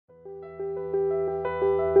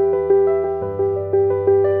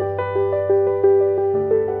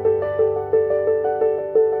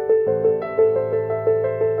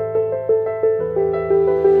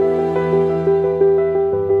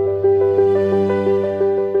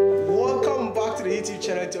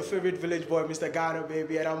favorite village boy, Mr. Ghana,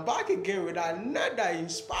 baby, and I'm back again with another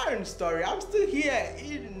inspiring story. I'm still here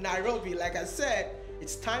in Nairobi. Like I said,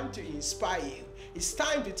 it's time to inspire you. It's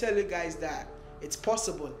time to tell you guys that it's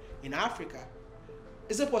possible in Africa.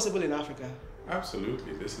 Is it possible in Africa?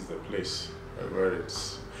 Absolutely. This is the place where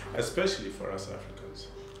it's, especially for us Africans.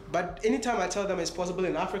 But anytime I tell them it's possible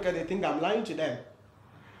in Africa, they think I'm lying to them.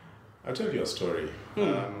 I'll tell you a story.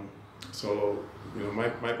 So, you know, my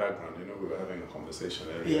background, you know, we were having a conversation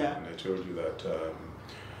earlier, and I told you that,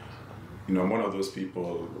 you know, I'm one of those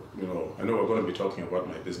people, you know, I know we're going to be talking about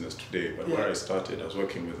my business today, but where I started, I was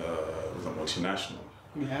working with a multinational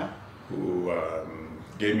who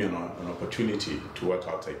gave me an opportunity to work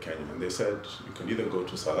outside Kenya. And they said, you can either go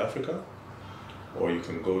to South Africa or you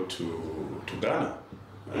can go to Ghana.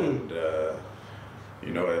 And,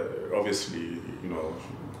 you know, obviously, you know,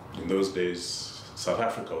 in those days, South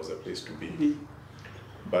Africa was a place to be.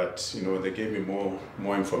 But, you know, they gave me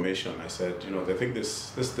more information. I said, you know, I think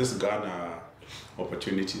this Ghana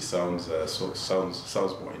opportunity sounds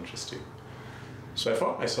more interesting. So I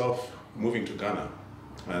found myself moving to Ghana.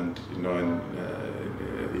 And, you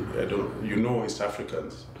know, East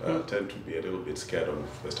Africans tend to be a little bit scared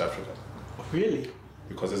of West Africa. Really?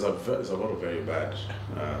 Because there's a lot of very bad,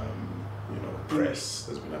 you know, press.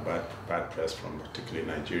 There's been a bad press from particularly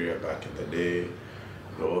Nigeria back in the day.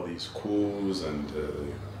 All these coups, and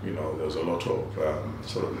you know, there was a lot of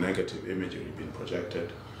sort of negative imagery being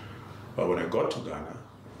projected. But when I got to Ghana,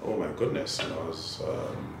 oh my goodness, you know,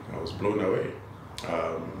 I was blown away.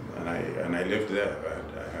 And I lived there.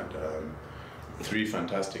 I had 3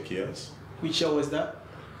 fantastic years. Which year was that?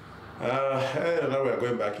 Now we're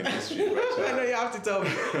going back in history. But, I know you have to tell me.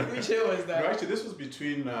 Which year was that? No, actually, this was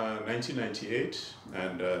between 1998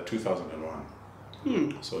 and 2001.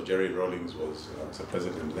 So Jerry Rawlings was the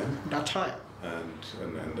president then. That time.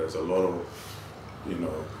 And there's a lot of, you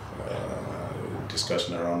know,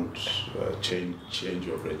 discussion around change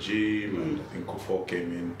of regime, and I think Kufuor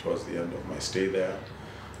came in towards the end of my stay there.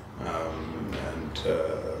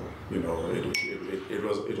 You know,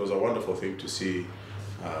 it was a wonderful thing to see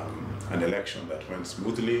an election that went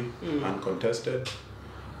smoothly, uncontested.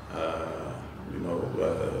 You know,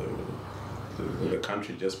 the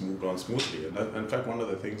country just moved on smoothly. And in fact, one of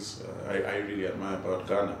the things I really admire about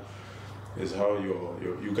Ghana is how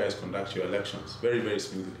you guys conduct your elections very, very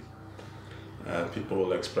smoothly.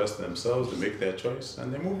 People express themselves, they make their choice,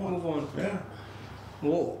 and they move on. Yeah.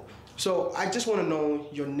 Whoa. So I just want to know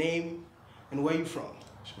your name and where you're from.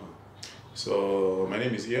 Sure. So my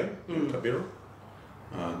name is Ian Kabiru.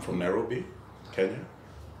 I'm from Nairobi, Kenya.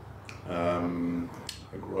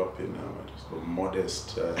 I grew up in a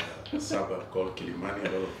modest suburb called Kilimani. A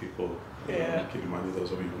lot of people know Kilimani,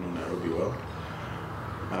 those of you who know Nairobi well.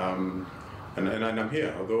 And I'm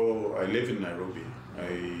here. Although I live in Nairobi,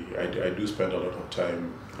 I do spend a lot of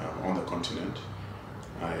time on the continent.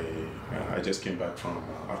 I just came back from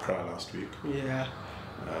Accra last week. Yeah,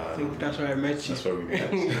 I think that's where I met you. That's where we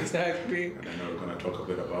met. Exactly. And I know we're going to talk a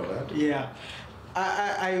bit about that. Yeah.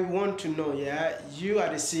 I want to know, you are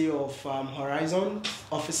the CEO of Horizon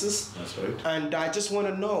Offices. That's right. And I just want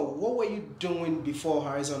to know, what were you doing before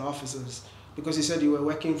Horizon Offices? Because you said you were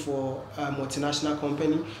working for a multinational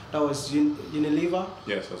company, that was Unilever?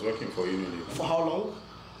 Yes, I was working for Unilever. For how long?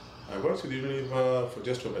 I worked with Unilever for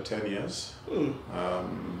just over 10 years.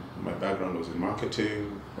 My background was in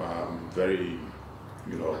marketing, very,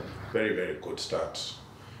 very good start.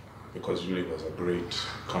 Because Unilever was a great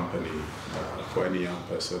company for any young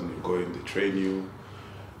person. You go in, they train you,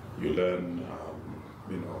 you learn,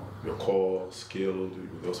 your core skill.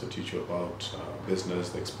 They also teach you about business.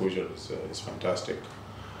 The exposure is fantastic.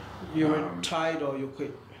 You retired or you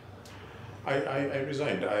quit? I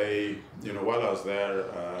resigned. While I was there,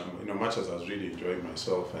 much as I was really enjoying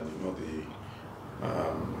myself, and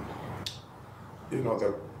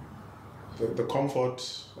the comfort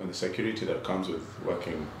and the security that comes with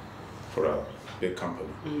working for a big company.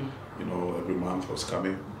 Every month was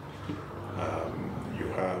coming. You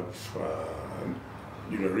have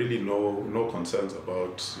really no concerns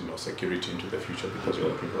about security into the future because you're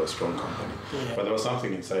working for a strong company. But there was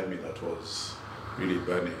something inside me that was really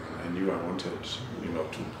burning. I knew I wanted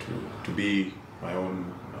to be my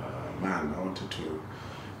own man. I wanted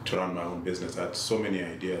to run my own business. I had so many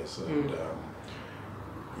ideas, and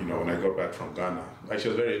when I got back from Ghana,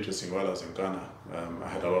 actually it was very interesting. While I was in Ghana, I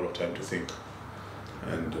had a lot of time to think,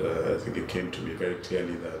 and I think it came to me very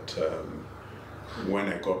clearly that when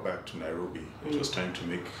I got back to Nairobi, it was time to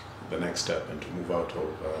make the next step and to move out of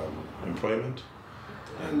employment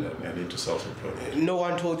and into self-employment. No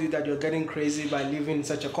one told you that you're getting crazy by leaving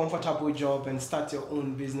such a comfortable job and start your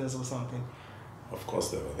own business or something? Of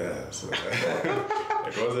course, they were there. So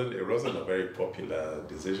it wasn't a very popular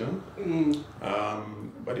decision.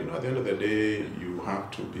 But you know, at the end of the day, you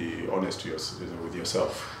have to be honest with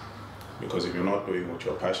yourself, because if you're not doing what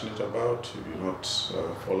you're passionate about, if you're not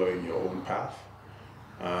following your own path,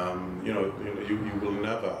 you will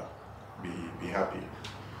never be happy.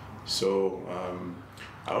 So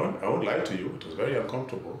I won't lie to you, it was very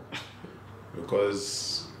uncomfortable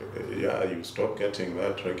because you stop getting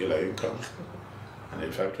that regular income. And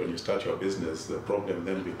in fact, when you start your business, the problem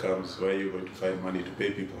then becomes where you're going to find money to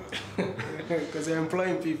pay people. Because you're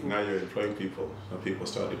employing people. Now you're employing people, and people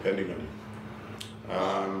start depending on you.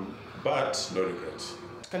 But no regrets.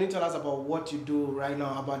 Can you tell us about what you do right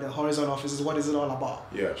now, about the Horizon offices? What is it all about?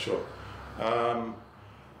 Yeah, sure.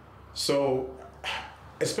 So,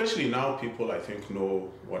 especially now, people I think know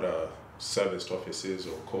what a serviced office is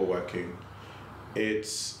or co-working.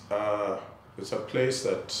 It's a place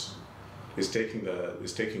that is taking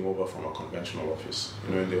over from a conventional office.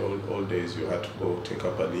 You know, in the old days, you had to go take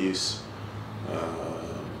up a lease,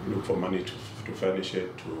 look for money to furnish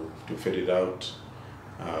it, to fit it out,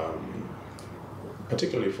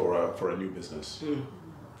 particularly for a new business.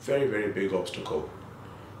 Very, very big obstacle.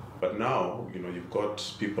 But now, you know, you've got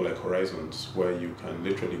people like Horizons where you can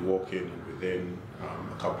literally walk in and within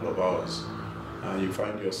a couple of hours, you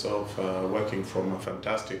find yourself working from a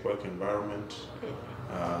fantastic work environment,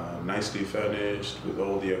 nicely furnished with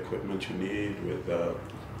all the equipment you need, with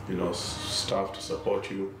staff to support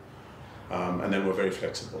you, and then we're very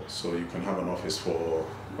flexible. So you can have an office for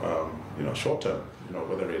short term,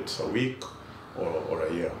 whether it's a week or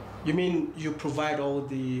a year. You mean you provide all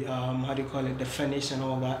the the furnish and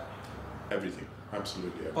all that? Everything,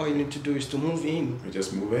 absolutely everything. All you need to do is to move in. You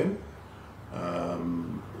just move in.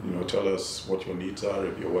 Tell us what your needs are.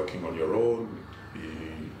 If you're working on your own,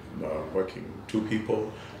 working 2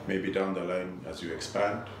 people, maybe down the line as you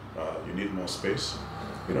expand, you need more space.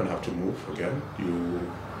 You don't have to move again. You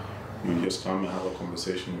just come and have a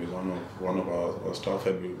conversation with one of our staff,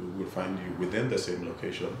 and we will find you within the same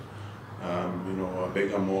location. A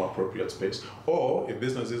bigger, more appropriate space. Or if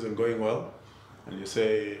business isn't going well, and you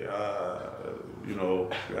say,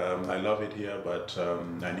 I love it here, but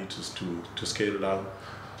I need to scale down.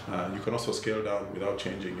 You can also scale down without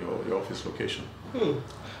changing your office location.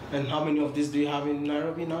 And how many of these do you have in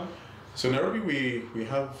Nairobi now? So in Nairobi, we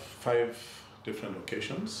have 5 different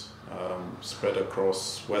locations spread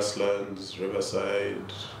across Westlands,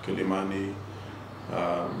 Riverside, Kilimani,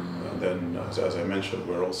 and then as I mentioned,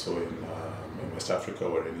 we're also in West Africa.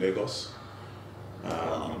 We're in Lagos.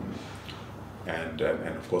 And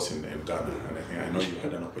of course in Ghana, and I know you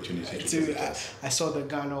had an opportunity to visit us. I saw the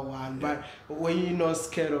Ghana one, but were you not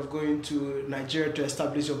scared of going to Nigeria to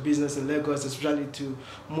establish your business in Lagos, especially to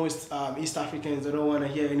most East Africans? They don't want to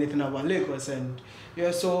hear anything about Lagos, and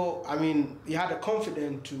so I mean, you had the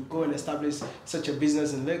confidence to go and establish such a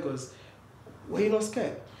business in Lagos. Were you not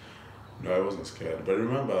scared? No, I wasn't scared, but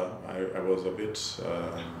remember, I was a bit,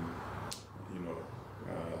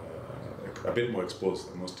 a bit more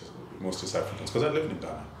exposed than most East Africans, because I lived in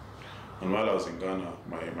Ghana, and while I was in Ghana,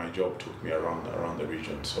 my job took me around the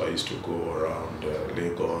region. So I used to go around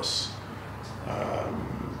Lagos.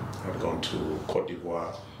 I've gone to Cote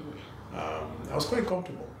d'Ivoire. I was quite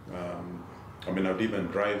comfortable. I'd even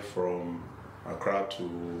drive from Accra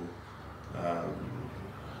to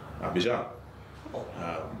Abidjan.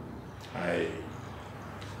 I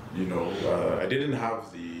didn't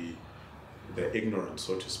have the ignorance,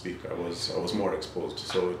 so to speak. I was more exposed,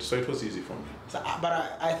 so it was easy for me.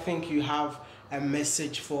 But I think you have a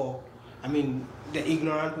message for, the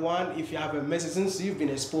ignorant one. If you have a message, since you've been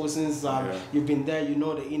exposed, since you've been there, you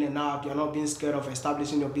know the in and out, you're not being scared of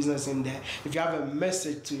establishing your business in there. If you have a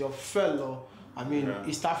message to your fellow,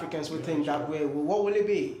 East Africans who think that way, what will it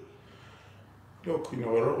be? Look,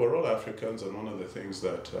 we're all Africans, and one of the things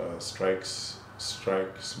that strikes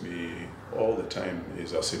me all the time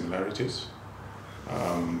is our similarities.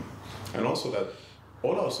 And also that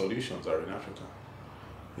all our solutions are in Africa.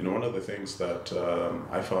 One of the things that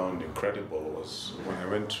I found incredible was when I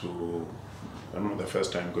went to, I remember the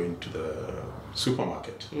first time going to the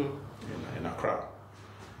supermarket in Accra,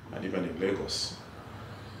 and even in Lagos.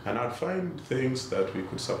 And I'd find things that we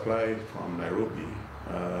could supply from Nairobi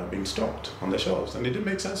being stocked on the shelves, and it didn't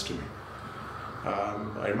make sense to me.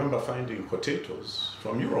 I remember finding potatoes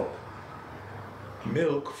from Europe,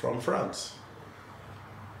 milk from France,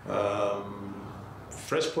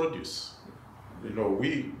 fresh produce.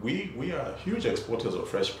 We are huge exporters of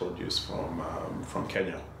fresh produce from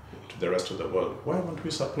Kenya to the rest of the world. Why won't we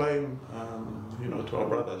supply to our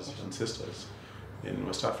brothers and sisters in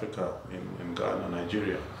West Africa, in Ghana,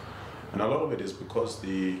 Nigeria? And a lot of it is because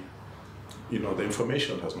the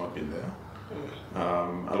information has not been there.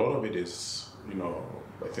 A lot of it is,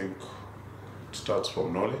 I think it starts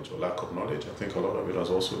from knowledge or lack of knowledge. I think a lot of it has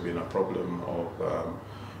also been a problem of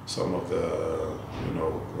some of the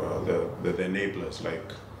enablers,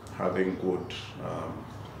 like having good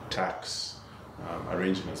tax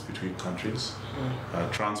arrangements between countries.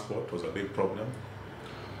 Transport was a big problem.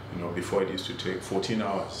 Before it used to take 14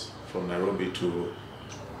 hours from Nairobi to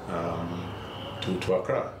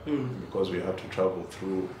Accra, because we had to travel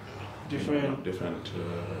through different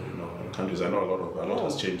countries. I know a lot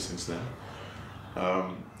has changed since then.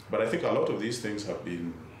 But I think a lot of these things have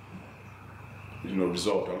been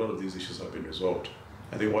resolved. A lot of these issues have been resolved.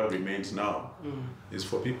 I think what remains now is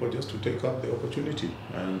for people just to take up the opportunity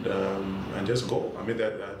and just go. I mean,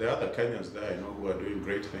 there are other Kenyans there, who are doing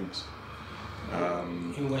great things.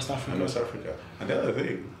 In West Africa. In West Africa. And the other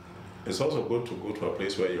thing, it's also good to go to a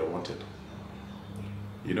place where you're wanted.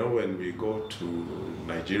 When we go to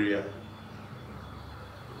Nigeria,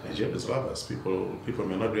 Nigerians love us. People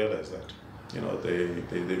may not realize that.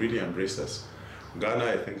 They really embrace us. Ghana,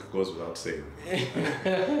 I think, goes without saying.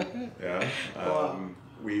 Yeah. Wow.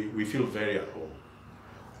 We feel very at home.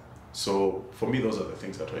 So for me, those are the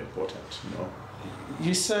things that are important.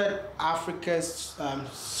 You said Africa's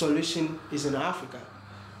solution is in Africa.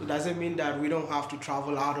 It doesn't mean that we don't have to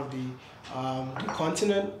travel out of the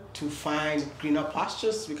continent to find greener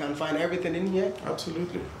pastures. We can find everything in here.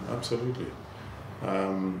 Absolutely, absolutely.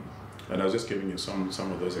 And I was just giving you some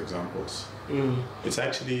of those examples. It's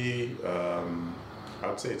actually, I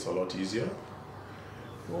would say it's a lot easier.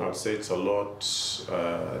 I would say it's a lot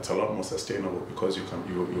more sustainable, because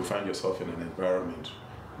you find yourself in an environment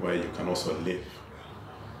where you can also live.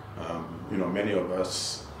 Many of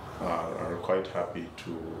us are quite happy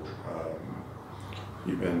to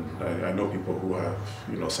I know people who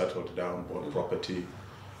have settled down, bought property,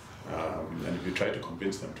 and if you try to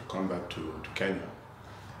convince them to come back to Kenya,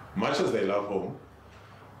 much as they love home,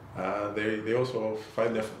 they also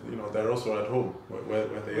find they're also at home where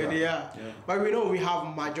they are. Yeah. But we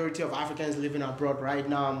have majority of Africans living abroad right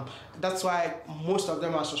now. That's why most of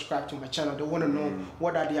them are subscribed to my channel. They want to know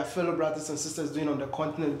what are their fellow brothers and sisters doing on the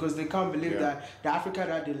continent, because they can't believe that the Africa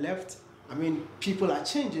that they left, people are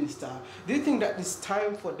changing stuff. Do you think that it's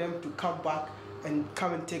time for them to come back and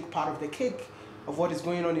come and take part of the cake of what is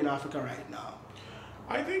going on in Africa right now?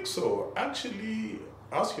 I think so. Actually,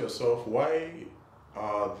 ask yourself, why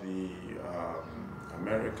are the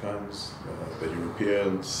Americans, the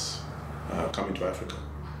Europeans coming to Africa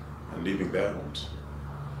and leaving their homes?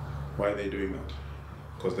 Why are they doing that?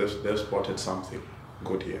 Because they've spotted something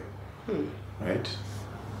good here, right?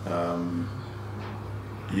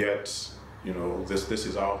 Yet, this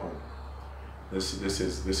is our home. This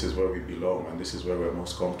is where we belong, and this is where we're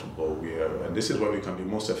most comfortable. And this is where we can be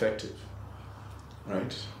most effective,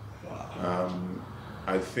 right? Wow.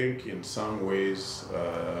 I think in some ways,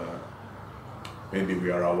 maybe we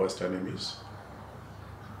are our worst enemies,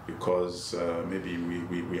 because maybe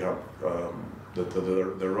we have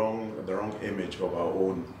the wrong image of our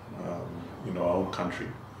own, our own country.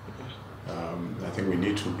 I think we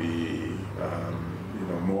need to be,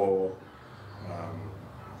 more,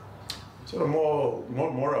 sort of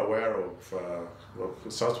more aware of.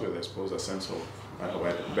 It starts with, I suppose, a sense of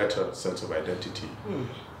better sense of identity.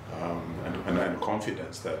 And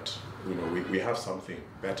confidence that we have something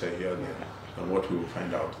better here than what we will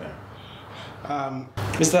find out there.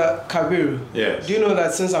 Mr. Kabiru, yes. Do you know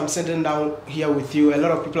that since I'm sitting down here with you, a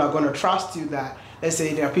lot of people are going to trust you that, let's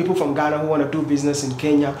say there are people from Ghana who want to do business in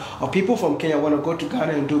Kenya, or people from Kenya want to go to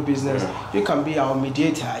Ghana and do business. You can be our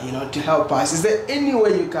mediator, to help us. Is there any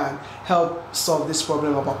way you can help solve this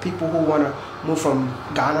problem about people who want to move from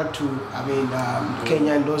Ghana to,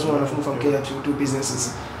 Kenya, and those who want to move from Kenya to do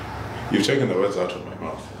businesses? You've taken the words out of my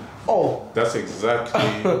mouth. Oh. That's exactly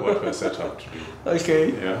what we're set up to do.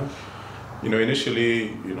 Okay. Yeah.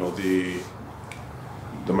 Initially,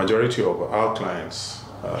 the majority of our clients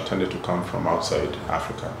tended to come from outside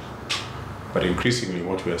Africa. But increasingly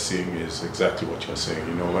what we are seeing is exactly what you're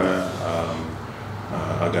saying. Where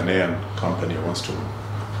a Ghanaian company wants to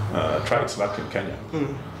try its luck in Kenya.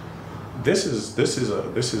 This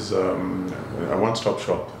is a one-stop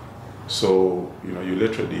shop. So you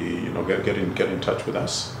literally get in touch with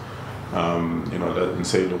us, and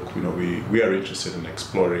say, look, we are interested in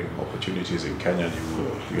exploring opportunities in Kenya.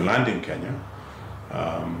 You land in Kenya.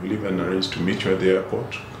 We'll even arrange to meet you at the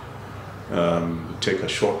airport. Take a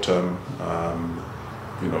short-term,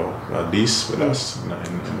 lease with us in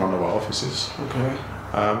one of our offices. Okay.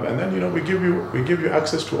 And then we give you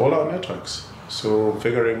access to all our networks. So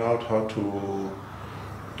figuring out how to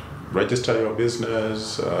register your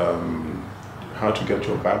business, how to get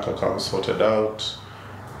your bank account sorted out,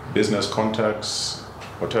 business contacts,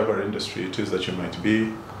 whatever industry it is that you might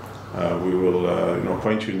be. We will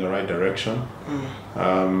point you in the right direction.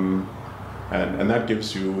 And that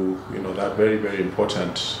gives you, that very, very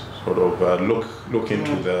important sort of look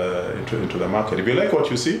into the market. If you like what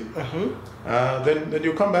you see, then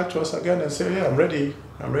you come back to us again and say, yeah, I'm ready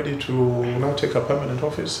to now take a permanent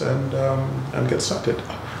office and get started.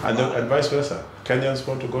 And vice versa. Kenyans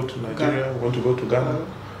want to go to Nigeria, want to go to Ghana,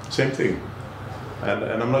 same thing.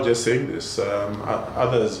 And I'm not just saying this,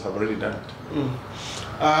 others have already done it.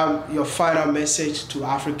 Your final message to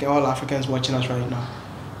Africa, all Africans watching us right now.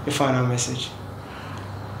 Your final message.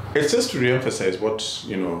 It's just to re-emphasize what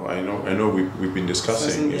I know we've been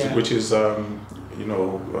discussing, which is I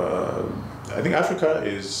think Africa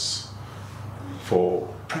is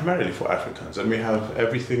primarily for Africans, and we have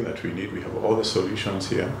everything that we need. We have all the solutions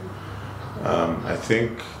here. I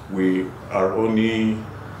think we are only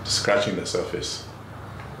scratching the surface.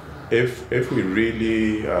 If we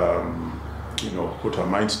really put our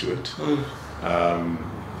minds to it,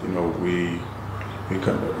 we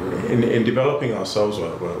can, in developing ourselves,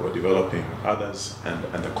 we're developing others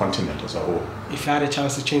and the continent as a whole. If you had a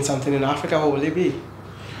chance to change something in Africa, what would it be?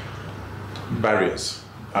 Barriers.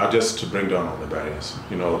 Just to bring down all the barriers.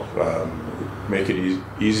 Make it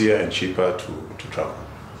easier and cheaper to travel.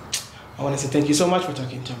 I want to say thank you so much for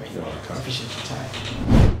talking to me. You're welcome. I appreciate your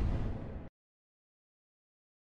time.